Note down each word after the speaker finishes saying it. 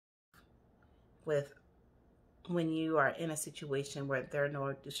with when you are in a situation where there are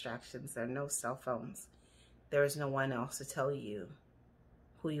no distractions, there are no cell phones, there is no one else to tell you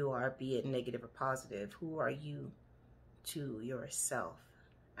who you are, be it negative or positive. Who are you to yourself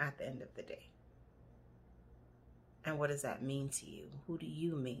at the end of the day? And what does that mean to you? Who do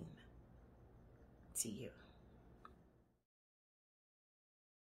you mean to you?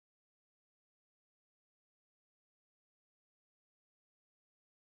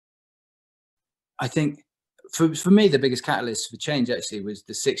 I think for me, the biggest catalyst for change actually was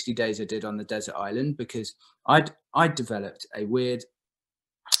the 60 days I did on the desert island, because I'd developed a weird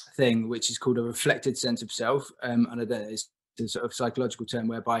thing which is called a reflected sense of self. And I don't know, it's a sort of psychological term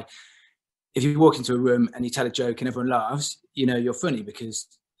whereby if you walk into a room and you tell a joke and everyone laughs, you know you're funny because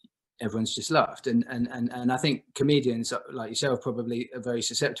everyone's just laughed. And I think comedians like yourself probably are very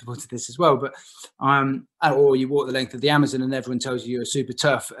susceptible to this as well. But or you walk the length of the Amazon and everyone tells you you're super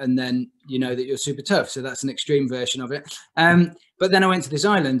tough, and then you know that you're super tough. So that's an extreme version of it. But then I went to this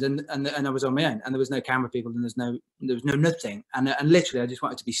island and I was on my own, and there was no camera people, and there was no nothing, and literally I just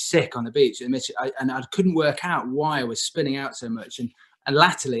wanted to be sick on the beach. And I couldn't work out why I was spinning out so much. And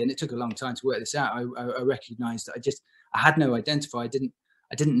latterly, and it took a long time to work this out, I recognized that I had no identifier.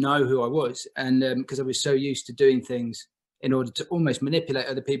 I didn't know who I was, and because I was so used to doing things in order to almost manipulate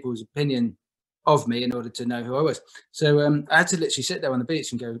other people's opinion of me in order to know who I was. So I had to literally sit there on the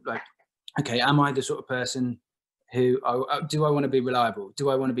beach and go like, okay, am I the sort of person who do I want to be reliable? Do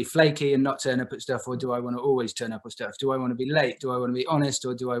I want to be flaky and not turn up at stuff, or do I want to always turn up at stuff? Do I want to be late? Do I want to be honest,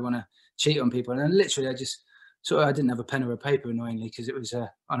 or do I want to cheat on people? And then literally, I didn't have a pen or a paper, annoyingly, because it was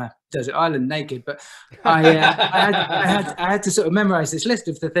on a desert island naked. But I had to sort of memorize this list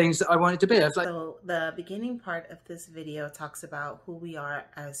of the things that I wanted to be. I was like, so the beginning part of this video talks about who we are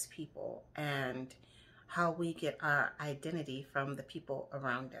as people and how we get our identity from the people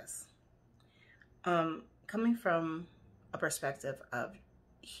around us. Coming from a perspective of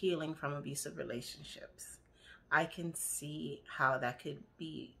healing from abusive relationships, I can see how that could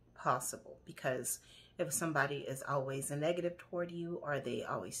be possible, because if somebody is always negative toward you, or they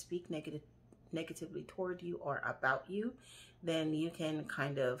always speak negatively toward you or about you, then you can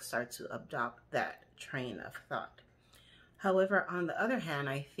kind of start to adopt that train of thought. However, on the other hand,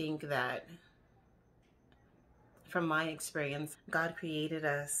 I think that from my experience, God created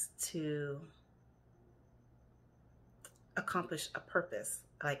us to accomplish a purpose,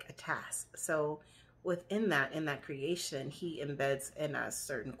 like a task. So within that, in that creation, he embeds in us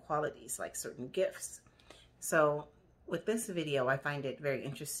certain qualities, like certain gifts. So with this video, I find it very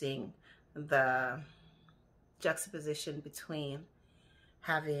interesting, the juxtaposition between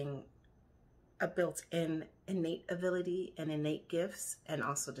having a built-in innate ability and innate gifts, and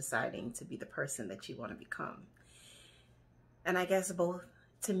also deciding to be the person that you want to become. And I guess both,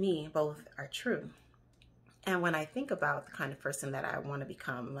 to me, both are true. And when I think about the kind of person that I want to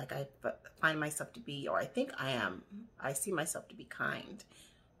become, like I find myself to be, or I think I am, I see myself to be kind.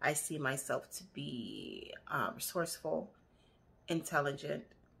 I see myself to be resourceful, intelligent,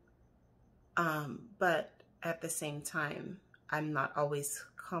 but at the same time, I'm not always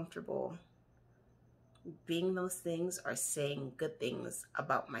comfortable being those things or saying good things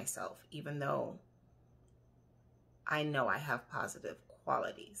about myself, even though I know I have positive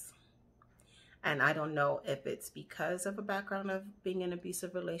qualities. And I don't know if it's because of a background of being in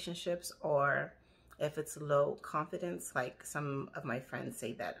abusive relationships, or if it's low confidence, like some of my friends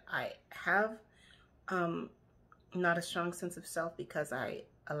say that I have not a strong sense of self because I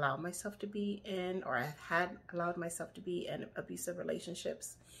allow myself to be in, or I had allowed myself to be in abusive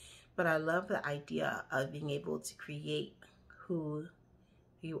relationships. But I love the idea of being able to create who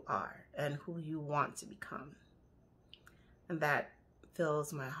you are and who you want to become. And that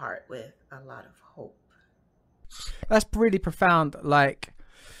fills my heart with a lot of hope. That's really profound. Like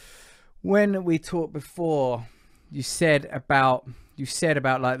when we talked before, you said about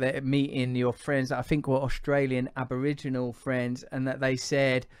like that meeting your friends, I think were Australian Aboriginal friends, and that they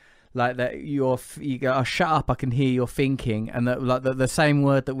said like that you go, oh, shut up, I can hear your thinking. And that like the same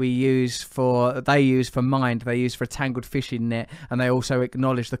word that they use for mind, they use for a tangled fishing net. And they also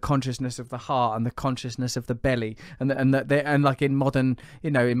acknowledge the consciousness of the heart and the consciousness of the belly, and like in modern,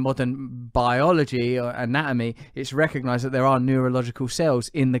 in modern biology or anatomy, it's recognized that there are neurological cells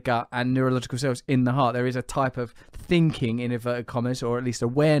in the gut and neurological cells in the heart. There is a type of thinking, in inverted commas, or at least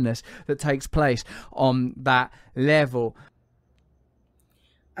awareness, that takes place on that level.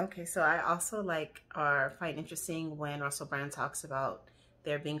 Okay, so I also find interesting when Russell Brand talks about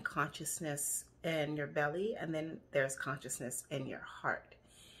there being consciousness in your belly, and then there's consciousness in your heart.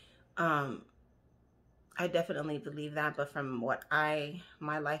 I I definitely believe that, but from what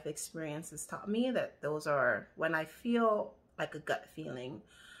my life experience has taught me, that those are when I feel like a gut feeling,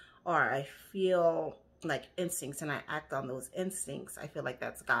 or I feel like instincts and I act on those instincts, I feel like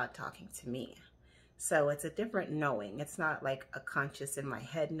that's God talking to me. So it's a different knowing. It's not like a conscious in my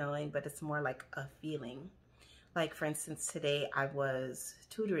head knowing, but it's more like a feeling. Like, for instance, today I was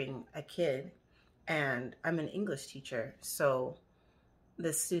tutoring a kid, and I'm an English teacher. So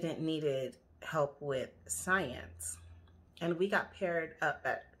the student needed help with science, and we got paired up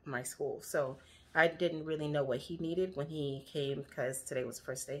at my school. So I didn't really know what he needed when he came, because today was the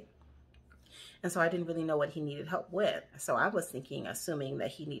first day. And so I didn't really know what he needed help with. So I was assuming that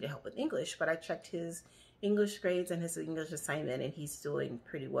he needed help with English, but I checked his English grades and his English assignment, and he's doing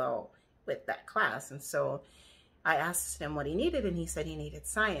pretty well with that class. And so I asked him what he needed, and he said he needed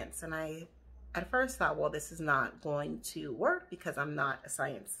science. And I at first thought, well, this is not going to work because I'm not a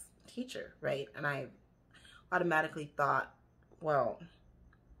science teacher, right? And I automatically thought, well,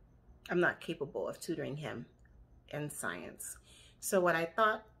 I'm not capable of tutoring him in science. So what I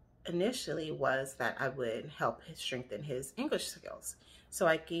thought initially was that I would help strengthen his English skills. So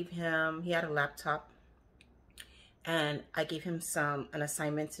I gave him, he had a laptop, and I gave him an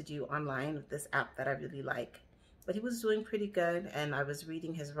assignment to do online with this app that I really like. But he was doing pretty good, and I was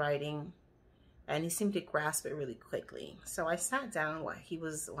reading his writing, and he seemed to grasp it really quickly. So I sat down while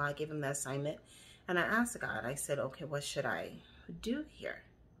I gave him the assignment, and I asked God, I said, okay, what should I do here?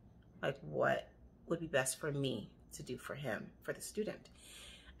 Like, what would be best for me to do for him, for the student?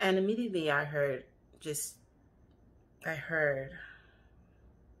 And immediately I heard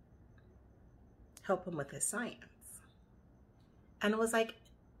help him with his science. And it was like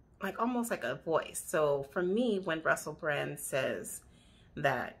almost like a voice. So for me, when Russell Brand says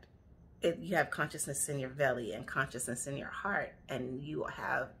that you have consciousness in your belly and consciousness in your heart, and you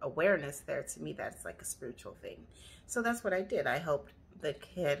have awareness there, to me, that's like a spiritual thing. So that's what I did. I helped the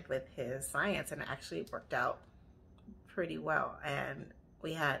kid with his science, and it actually worked out pretty well. And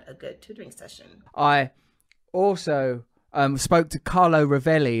we had a good tutoring session. I also spoke to Carlo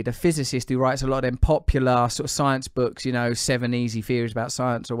Rovelli, the physicist who writes a lot of them popular sort of science books, you know, 7 Easy Theories about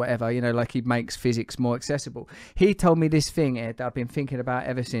Science or whatever, you know, like he makes physics more accessible. He told me this thing, Ed, that I've been thinking about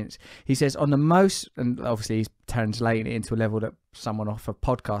ever since. He says on the most, and obviously he's translating it into a level that someone off a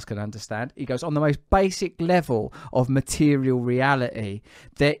podcast can understand. He goes, on the most basic level of material reality,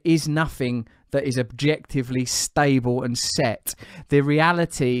 there is nothing that is objectively stable and set. The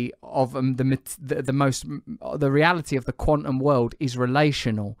reality of the reality of the quantum world is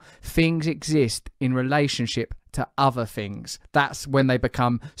relational. Things exist in relationship to other things. That's when they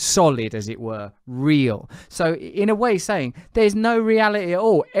become solid, as it were, real. So in a way saying there's no reality at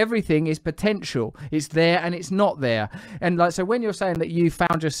all. Everything is potential. It's there and it's not there. And like, so when you're saying that you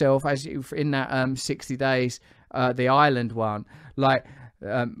found yourself as you in that 60 days, the island one, like,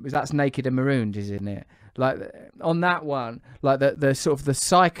 that's Naked and Marooned, isn't it? Like on that one, like the sort of the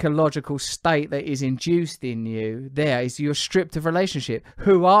psychological state that is induced in you there is you're stripped of relationship.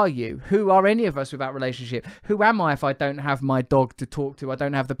 Who are you? Who are any of us without relationship? Who am I if I don't have my dog to talk to? I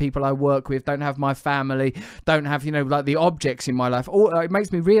don't have the people I work with, don't have my family, don't have, you know, like the objects in my life. It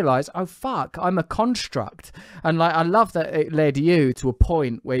makes me realize, oh fuck, I'm a construct. And like, I love that it led you to a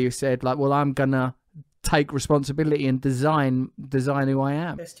point where you said like, well, I'm gonna take responsibility and design who I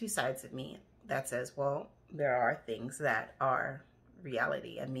am. There's two sides of me that says, well, there are things that are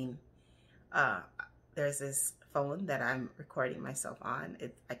reality. I mean, there's this phone that I'm recording myself on.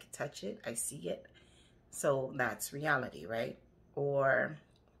 I can touch it, I see it, so that's reality, right? Or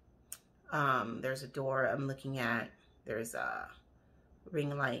there's a door I'm looking at, there's a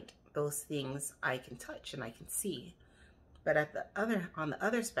ring light. Those things I can touch and I can see. But on the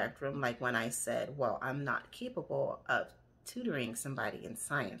other spectrum, like when I said, well, I'm not capable of tutoring somebody in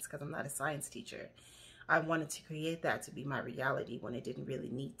science because I'm not a science teacher, I wanted to create that to be my reality when it didn't really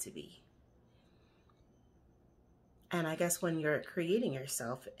need to be. And I guess when you're creating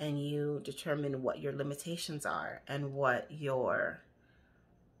yourself and you determine what your limitations are and what you're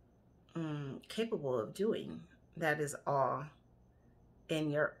capable of doing, that is all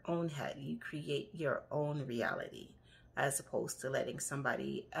in your own head. You create your own reality, as opposed to letting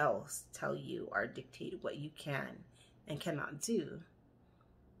somebody else tell you or dictate what you can and cannot do.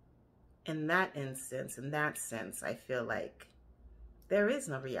 In that instance, in that sense, I feel like there is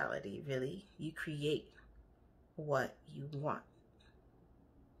no reality, really. You create what you want,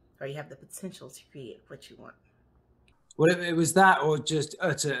 or you have the potential to create what you want. Well, it was that, or just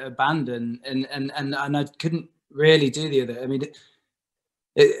utter abandon, and I couldn't really do the other. I mean,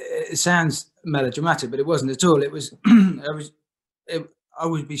 it sounds melodramatic, but it wasn't at all. It was I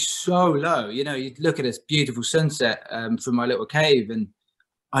would be so low. You know, you'd look at this beautiful sunset from my little cave, and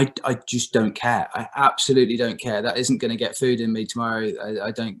I just don't care. I absolutely don't care. That isn't going to get food in me tomorrow.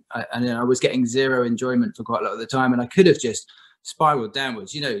 I don't. And then I was getting zero enjoyment for quite a lot of the time, and I could have just spiraled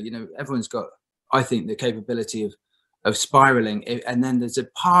downwards. You know, everyone's got, I think, the capability of spiraling, and then there's a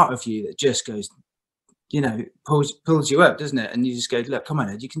part of you that just goes, you know, pulls you up, doesn't it? And you just go, look, come on,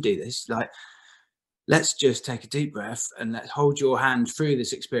 Ed, you can do this. Like, let's just take a deep breath and let's hold your hand through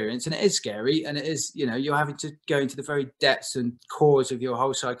this experience. And it is scary, and it is, you know, you're having to go into the very depths and cores of your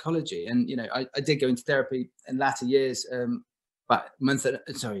whole psychology. And you know, I did go into therapy in latter years, but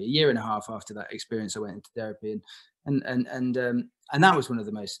a year and a half after that experience, I went into therapy, and that was one of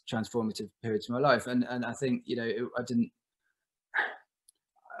the most transformative periods of my life. And I think, you know,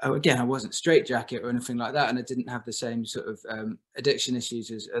 again, I wasn't straitjacket or anything like that, and I didn't have the same sort of addiction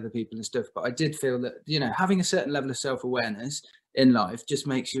issues as other people and stuff. But I did feel that, you know, having a certain level of self-awareness in life just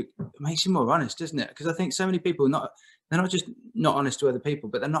makes you more honest, doesn't it? Because I think so many people they're not just not honest to other people,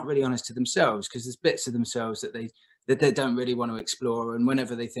 but they're not really honest to themselves, because there's bits of themselves that they don't really want to explore. And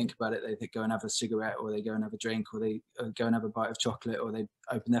whenever they think about it, they go and have a cigarette, or they go and have a drink, or they go and have a bite of chocolate, or they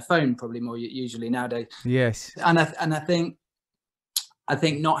open their phone, probably more usually nowadays. Yes. And I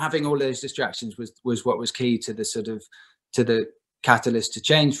think not having all those distractions was what was key to the catalyst to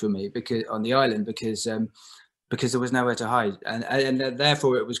change for me, because on the island, because there was nowhere to hide, and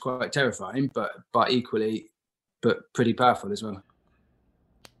therefore it was quite terrifying, but pretty powerful as well.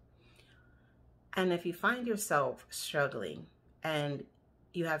 And if you find yourself struggling, and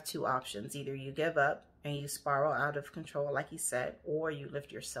you have two options: either you give up and you spiral out of control, like you said, or you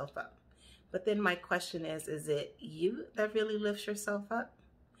lift yourself up. But then my question is it you that really lifts yourself up?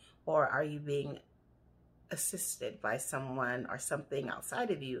 Or are you being assisted by someone or something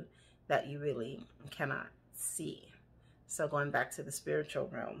outside of you that you really cannot see? So going back to the spiritual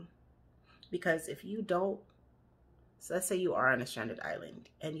realm, because if you don't, so let's say you are on a stranded island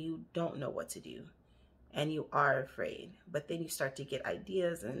and you don't know what to do and you are afraid, but then you start to get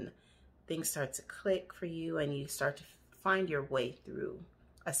ideas and things start to click for you, and you start to find your way through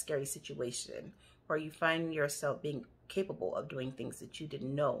a scary situation, or you find yourself being capable of doing things that you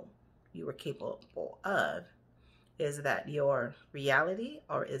didn't know you were capable of. Is that your reality,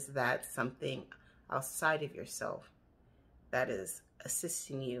 or is that something outside of yourself that is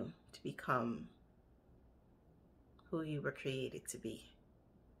assisting you to become who you were created to be?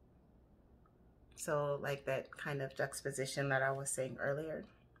 So like that kind of juxtaposition that I was saying earlier.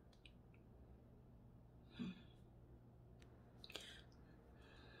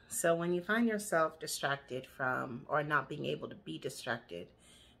 So when you find yourself distracted from, or not being able to be distracted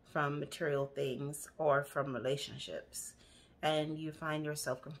from material things or from relationships, and you find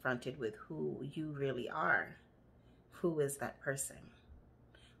yourself confronted with who you really are, who is that person?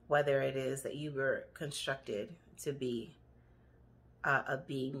 Whether it is that you were constructed to be a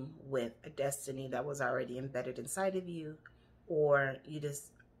being with a destiny that was already embedded inside of you, or you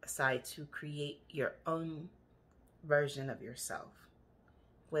just decide to create your own version of yourself.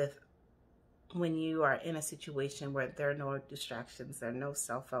 When you are in a situation where there are no distractions, there are no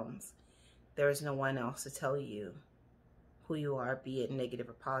cell phones, there is no one else to tell you who you are, be it negative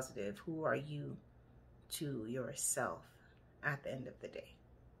or positive. Who are you to yourself at the end of the day?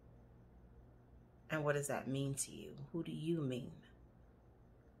 And what does that mean to you? Who do you mean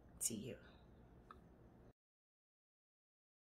to you?